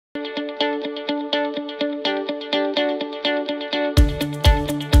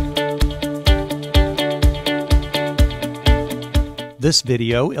This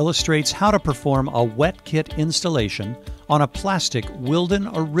video illustrates how to perform a wet kit installation on a plastic Wilden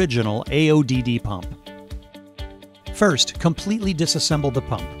original AODD pump. First, completely disassemble the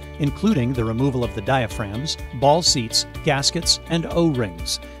pump, including the removal of the diaphragms, ball seats, gaskets, and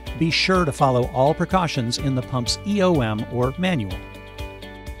O-rings. Be sure to follow all precautions in the pump's EOM or manual.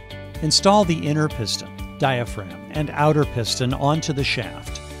 Install the inner piston, diaphragm, and outer piston onto the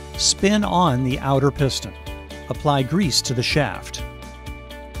shaft. Spin on the outer piston. Apply grease to the shaft.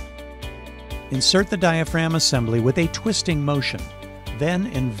 Insert the diaphragm assembly with a twisting motion. Then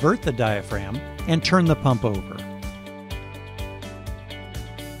invert the diaphragm and turn the pump over.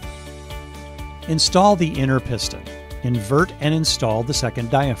 Install the inner piston. Invert and install the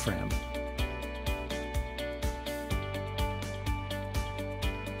second diaphragm.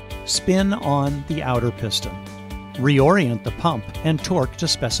 Spin on the outer piston. Reorient the pump and torque to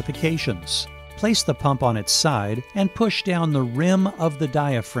specifications. Place the pump on its side and push down the rim of the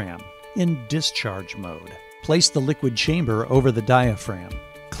diaphragm in discharge mode. Place the liquid chamber over the diaphragm.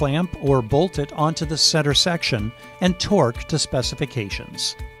 Clamp or bolt it onto the center section and torque to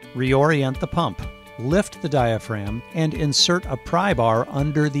specifications. Reorient the pump. Lift the diaphragm and insert a pry bar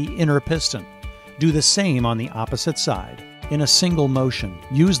under the inner piston. Do the same on the opposite side. In a single motion,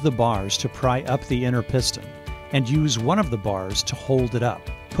 use the bars to pry up the inner piston and use one of the bars to hold it up.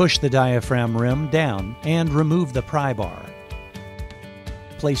 Push the diaphragm rim down and remove the pry bar.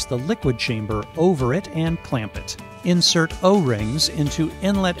 Place the liquid chamber over it and clamp it. Insert O-rings into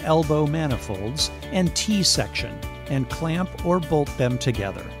inlet elbow manifolds and T-section and clamp or bolt them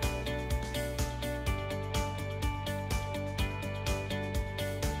together.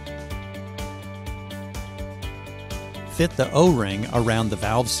 Fit the O-ring around the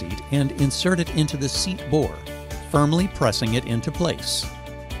valve seat and insert it into the seat bore, firmly pressing it into place.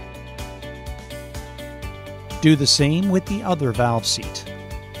 Do the same with the other valve seat.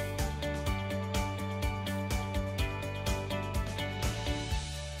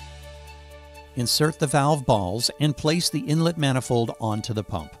 Insert the valve balls and place the inlet manifold onto the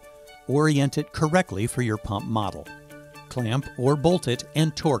pump. Orient it correctly for your pump model. Clamp or bolt it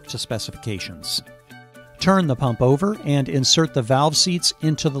and torque to specifications. Turn the pump over and insert the valve seats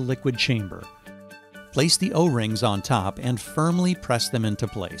into the liquid chamber. Place the O-rings on top and firmly press them into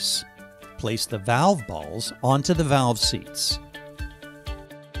place. Place the valve balls onto the valve seats.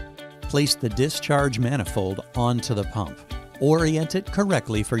 Place the discharge manifold onto the pump. Orient it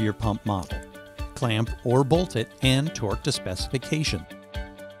correctly for your pump model. Clamp or bolt it and torque to specification.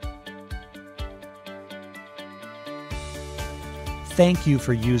 Thank you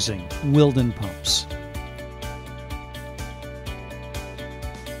for using Wilden pumps.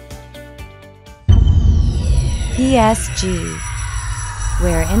 PSG,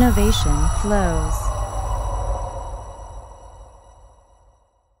 where innovation flows.